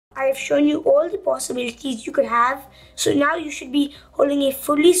I've shown you all the possibilities you could have. So now you should be holding a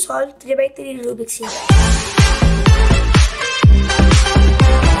fully solved 3x3 Rubik's Cube.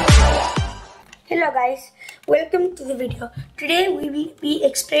 Hello guys, welcome to the video. Today we will be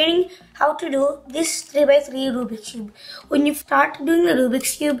explaining how to do this 3x3 Rubik's Cube. When you start doing the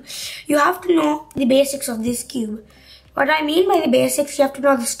Rubik's Cube, you have to know the basics of this cube. What I mean by the basics, you have to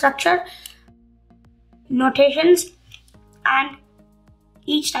know the structure, notations, and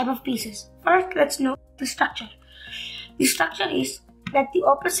each type of pieces. First, let's know the structure. The structure is that the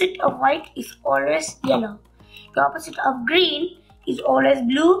opposite of white is always yellow. The opposite of green is always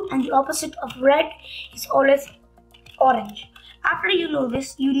blue, and the opposite of red is always orange. After you know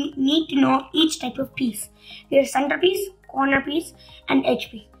this, you need to know each type of piece. There is centerpiece, corner piece, and edge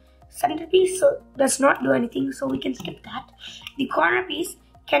piece. Centerpiece does not do anything, so we can skip that. The corner piece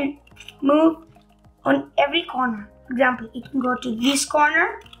can move on every corner. For example, it can go to this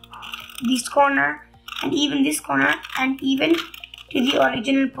corner, and even this corner, and even to the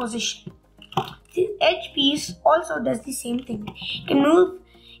original position. The edge piece also does the same thing. It can move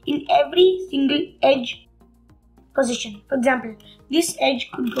in every single edge position. For example, this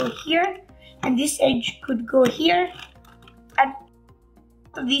edge could go here, and this edge could go here, and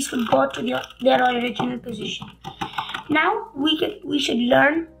these would go to their original position. Now we should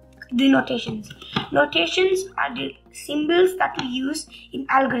learn the notations. Notations are the symbols that we use in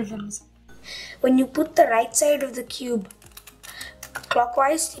algorithms. When you put the right side of the cube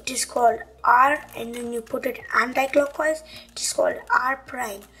clockwise, it is called R, and when you put it anti-clockwise, it is called R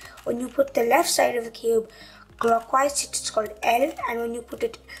prime. When you put the left side of the cube clockwise, it is called L, and when you put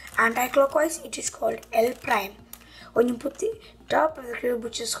it anti-clockwise, it is called L prime. When you put the top of the cube,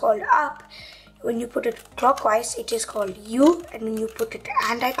 which is called up, when you put it clockwise, it is called U, and when you put it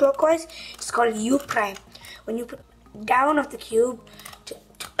anti-clockwise, it's called U prime. When you put down of the cube to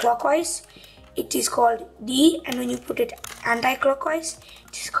clockwise, it is called D, and when you put it anti-clockwise,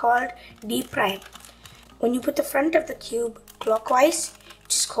 it is called D prime. When you put the front of the cube clockwise,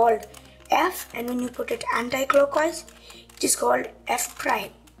 it is called F, and when you put it anti-clockwise, it is called F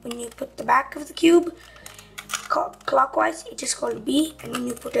prime. When you put the back of the cube clockwise, it is called B, and when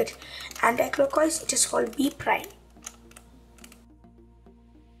you put it anti-clockwise, it is called B prime.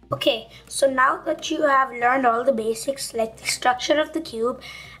 Okay, so now that you have learned all the basics like the structure of the cube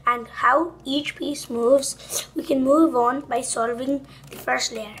and how each piece moves, we can move on by solving the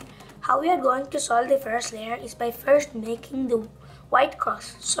first layer. How we are going to solve the first layer is by first making the white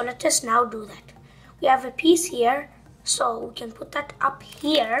cross. So let us now do that. We have a piece here, so we can put that up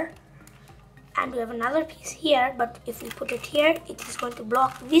here. And we have another piece here, but if we put it here, it is going to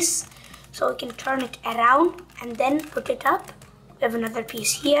block this. So we can turn it around and then put it up. We have another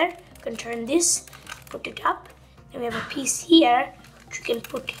piece here. We can turn this, put it up. Then we have a piece here, which you can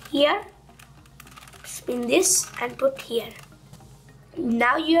put here, spin this, and put here.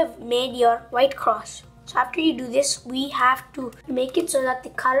 Now you have made your white cross. So after you do this, we have to make it so that the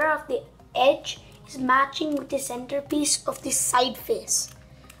color of the edge is matching with the centerpiece of the side face.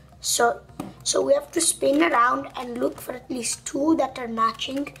 So we have to spin around and look for at least two that are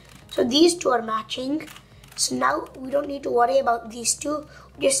matching. So these two are matching. So now we don't need to worry about these two.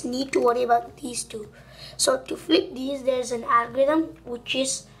 We just need to worry about these two. So to flip these, there's an algorithm which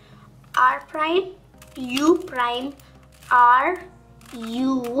is R prime, U prime, R,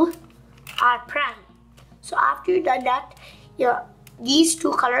 U, R prime. So after you've done that, these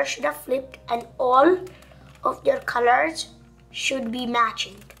two colors should have flipped and all of your colors should be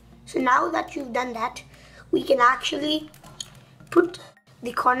matching. So now that you've done that, we can actually put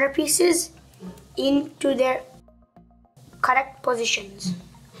the corner pieces into their correct positions.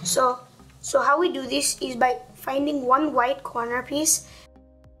 So how we do this is by finding one white corner piece.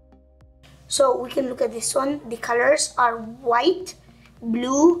 So we can look at this one. The colors are white,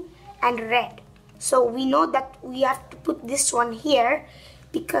 blue, and red. So we know that we have to put this one here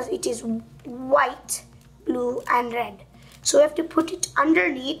because it is white, blue, and red. So we have to put it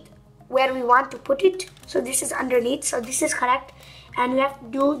underneath where we want to put it. So this is underneath, so this is correct. And we have to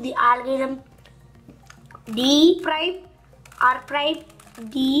do the algorithm D prime, R prime,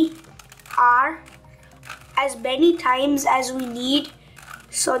 D, R as many times as we need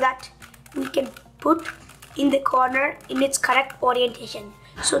so that we can put in the corner in its correct orientation.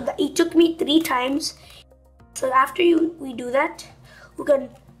 So it took me 3 times. So after we do that, we can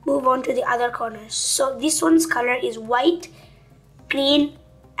move on to the other corners. So this one's color is white, green,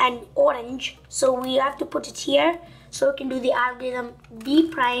 and orange. So we have to put it here. So we can do the algorithm D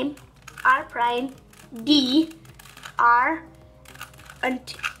prime, R prime, D, R, and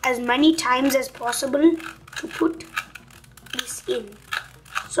as many times as possible to put this in.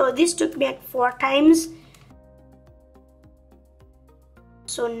 So this took me like 4 times.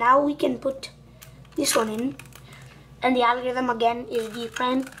 So now we can put this one in, and the algorithm again is D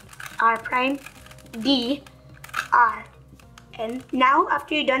prime, R prime, D, R. And now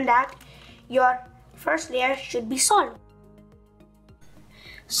after you've done that, your first layer should be solved.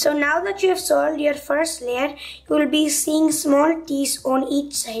 So now that you have solved your first layer, you will be seeing small T's on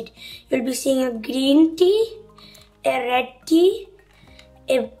each side. You'll be seeing a green T, a red T,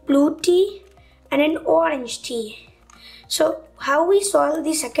 a blue T, and an orange T. So how we solve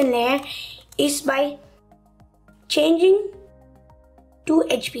the second layer is by changing 2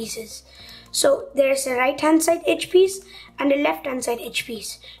 edge pieces. So there's a right hand side edge piece and a left hand side edge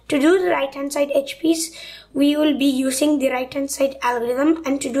piece. To do the right hand side edge piece, we will be using the right hand side algorithm,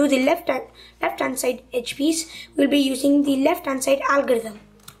 and to do the left hand side edge piece, we'll be using the left hand side algorithm.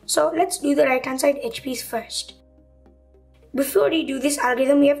 So let's do the right hand side edge piece first. Before we do this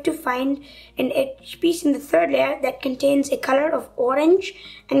algorithm, we have to find an edge piece in the third layer that contains a color of orange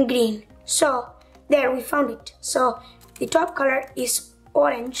and green. So there, we found it. So the top color is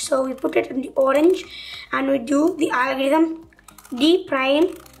orange, so we put it in the orange, and we do the algorithm D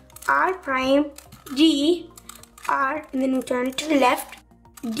prime, R prime, D, R, and then we turn it to the left,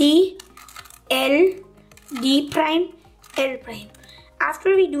 D, L, D prime, L prime.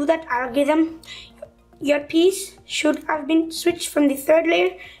 After we do that algorithm, your piece should have been switched from the third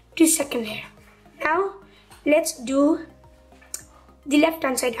layer to second layer. Now let's do the left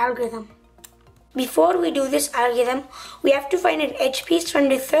hand side algorithm. Before we do this algorithm, we have to find an edge piece from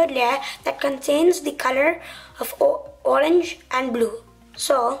the third layer that contains the color of orange and blue.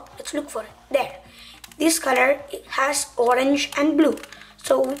 So let's look for it. There. This color has orange and blue.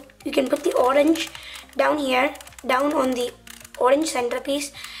 So you can put the orange down here, down on the orange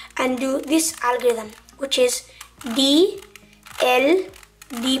centerpiece, and do this algorithm, which is D, L,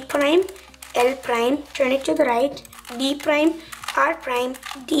 D prime, L prime, turn it to the right, D prime, R prime,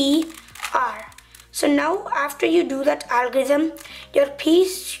 D, R. So now after you do that algorithm, your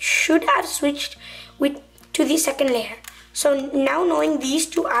piece should have switched to the second layer. So now knowing these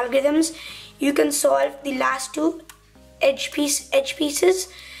 2 algorithms, you can solve the last 2 edge pieces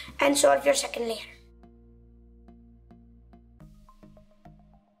and solve your second layer.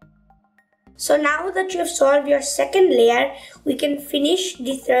 So now that you have solved your second layer, we can finish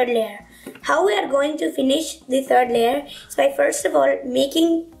the third layer. How we are going to finish the third layer is by first of all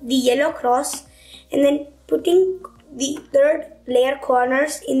making the yellow cross, and then putting the third layer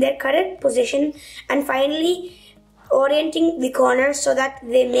corners in their correct position, and finally orienting the corners so that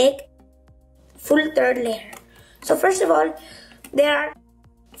they make full third layer. So first of all, there are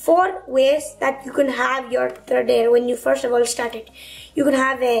 4 ways that you can have your third layer when you first of all start it. You can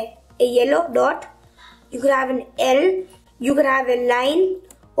have a yellow dot, you could have an L, you could have a line,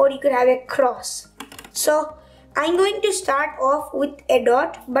 or you could have a cross. So I'm going to start off with a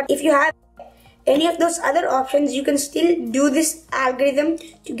dot, but if you have any of those other options, you can still do this algorithm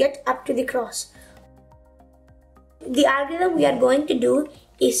to get up to the cross. The algorithm we are going to do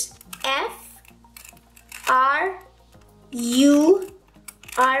is F, R, U,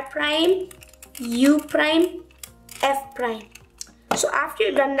 R prime, U prime, F prime. So after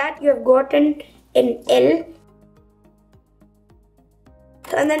you've done that, you have gotten an L.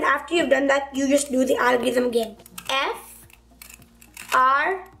 And then after you've done that, you just do the algorithm again. F,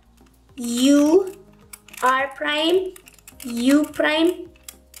 R, U, R prime, U prime,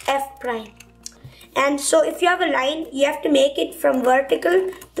 F prime. And so if you have a line, you have to make it from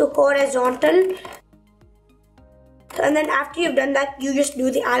vertical to horizontal. And then after you've done that, you just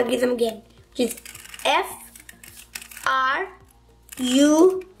do the algorithm again, which is F, R,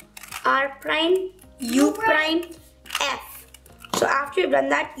 U, R prime, U prime, F. So after you've done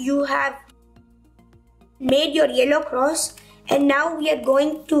that, you have made your yellow cross, and now we are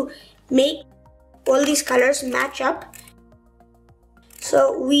going to make all these colors match up.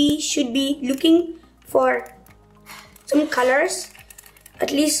 So we should be looking for some colors,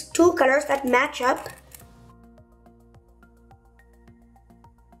 at least 2 colors that match up.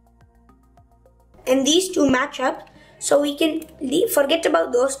 And these 2 match up, so we can forget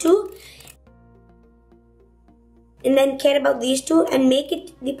about those 2 and then care about these 2 and make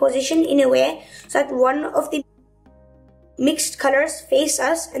it the position in a way so that one of the mixed colors face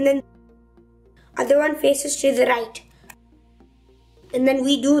us and then other one faces to the right. And then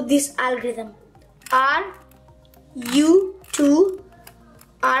we do this algorithm. R, U, 2,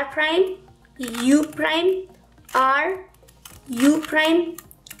 R prime, U prime, R, U prime,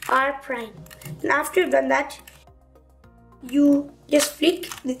 R prime. And after you've done that, you just flick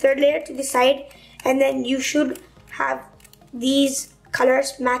the third layer to the side, and then you should have these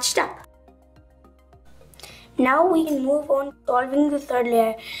colors matched up. Now we can move on to solving the third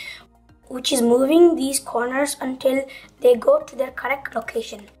layer, which is moving these corners until they go to their correct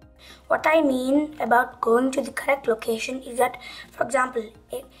location. What I mean about going to the correct location is that, for example,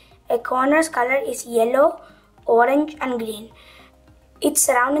 a corner's color is yellow, orange and green. Its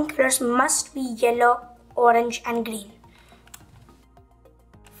surrounding colors must be yellow, orange and green.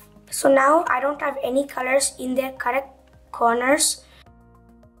 So now I don't have any colors in their correct corners,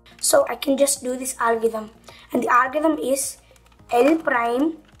 so I can just do this algorithm. And the algorithm is L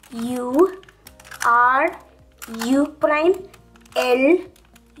prime U R U prime L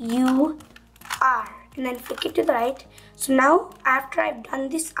U R, and then flick it to the right. So now after I've done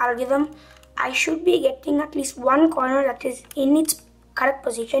this algorithm, I should be getting at least one corner that is in its correct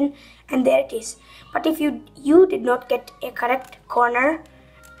position, and there it is. But if you did not get a correct corner,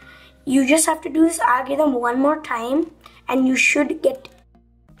 you just have to do this algorithm one more time and you should get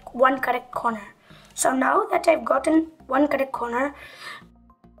one correct corner. So now that I've gotten one correct corner,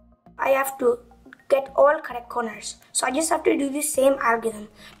 I have to get all correct corners. So I just have to do the same algorithm.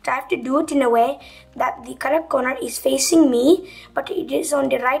 But I have to do it in a way that the correct corner is facing me, but it is on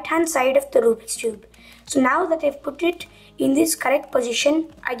the right hand side of the Rubik's Cube. So now that I've put it in this correct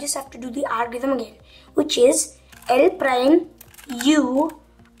position, I just have to do the algorithm again, which is L prime U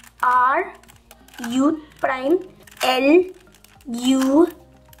R U prime L U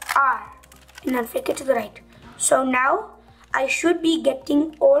R, and then flick it to the right. So now I should be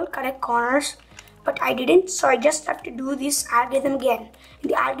getting all correct corners, but I didn't, so I just have to do this algorithm again.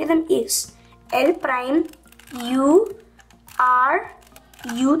 And the algorithm is L prime U R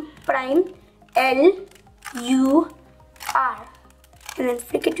U prime L U R, and then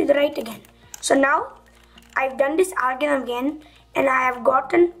flick it to the right again. So now I've done this algorithm again and I have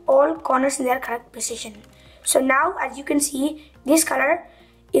gotten all corners in their correct position. So now as you can see, this color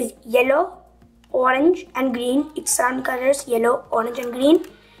is yellow, orange and green. Its surrounding colors yellow, orange and green.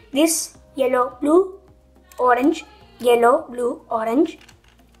 This yellow, blue, orange, yellow, blue, orange,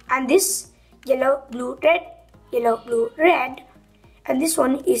 and this yellow, blue, red, yellow, blue, red, and this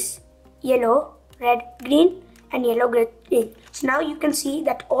one is yellow, red, green and yellow, green. So now you can see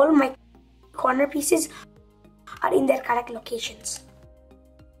that all my corner pieces are in their correct locations.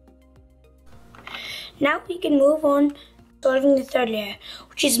 Now we can move on solving the third layer,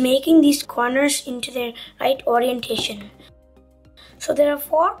 which is making these corners into their right orientation. So there are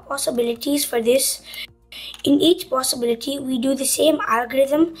 4 possibilities for this. In each possibility we do the same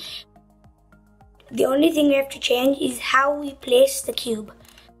algorithm. The only thing we have to change is how we place the cube.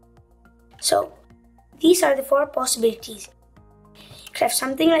 So these are the 4 possibilities. You could have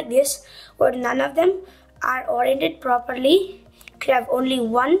something like this where none of them are oriented properly. You could have only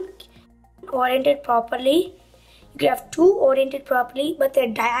one oriented properly. You could have 2 oriented properly but they're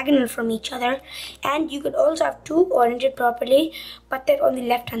diagonal from each other, and you could also have 2 oriented properly but they're on the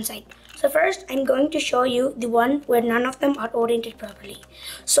left hand side. So first I'm going to show you the one where none of them are oriented properly.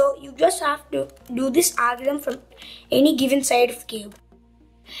 So you just have to do this algorithm from any given side of the cube.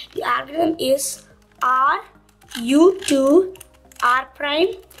 The algorithm is R U2 R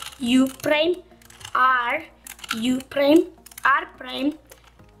prime U prime R U prime R prime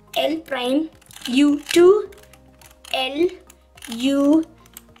L prime U2 L U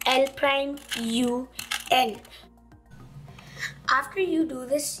L prime U L. After you do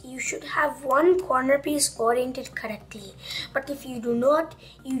this, you should have one corner piece oriented correctly. But if you do not,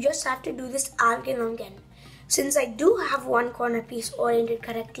 you just have to do this algorithm again. Since I do have one corner piece oriented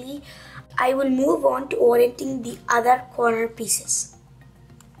correctly, I will move on to orienting the other corner pieces.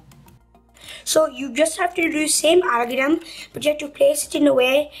 So you just have to do the same algorithm, but you have to place it in a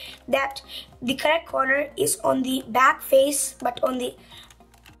way that the correct corner is on the back face but on the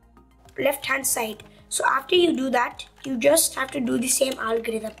left hand side. So after you do that, you just have to do the same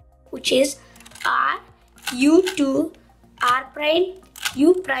algorithm, which is R U2 R prime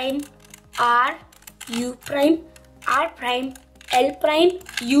U prime R U prime R prime L prime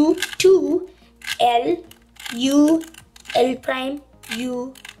U2 L U L prime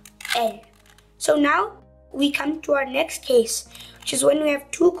U L. So now we come to our next case, which is when we have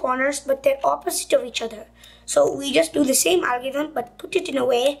 2 corners but they're opposite of each other. So we just do the same algorithm but put it in a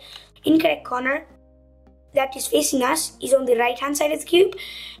way incorrect corner that is facing us is on the right hand side of the cube,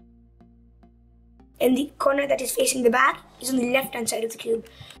 and the corner that is facing the back is on the left hand side of the cube.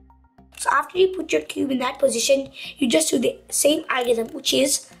 So after you put your cube in that position, you just do the same algorithm, which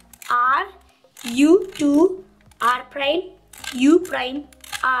is R U2 R prime U prime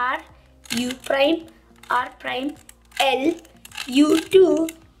R U prime R prime L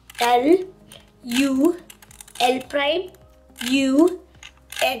U2 L U L prime U,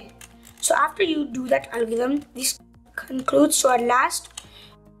 L. So after you do that algorithm, this concludes to our last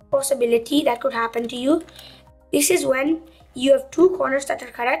possibility that could happen to you. This is when you have two corners that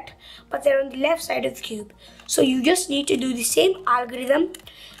are correct, but they're on the left side of the cube. So you just need to do the same algorithm,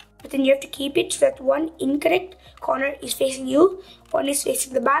 but then you have to keep it so that one incorrect corner is facing you, one is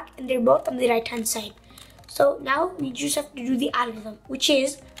facing the back, and they're both on the right hand side. So now we just have to do the algorithm, which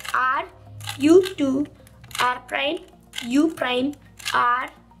is R, U2, R prime, U prime, R,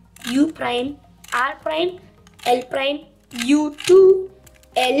 U prime, R prime, L prime, U2,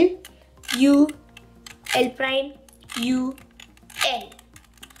 L, U, L prime, U, L.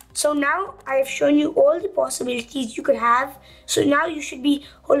 So now I have shown you all the possibilities you could have. So now you should be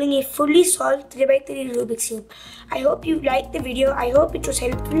holding a fully solved 3x3 Rubik's Cube. I hope you liked the video. I hope it was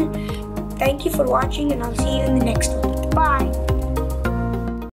helpful. Thank you for watching, and I'll see you in the next one. Bye.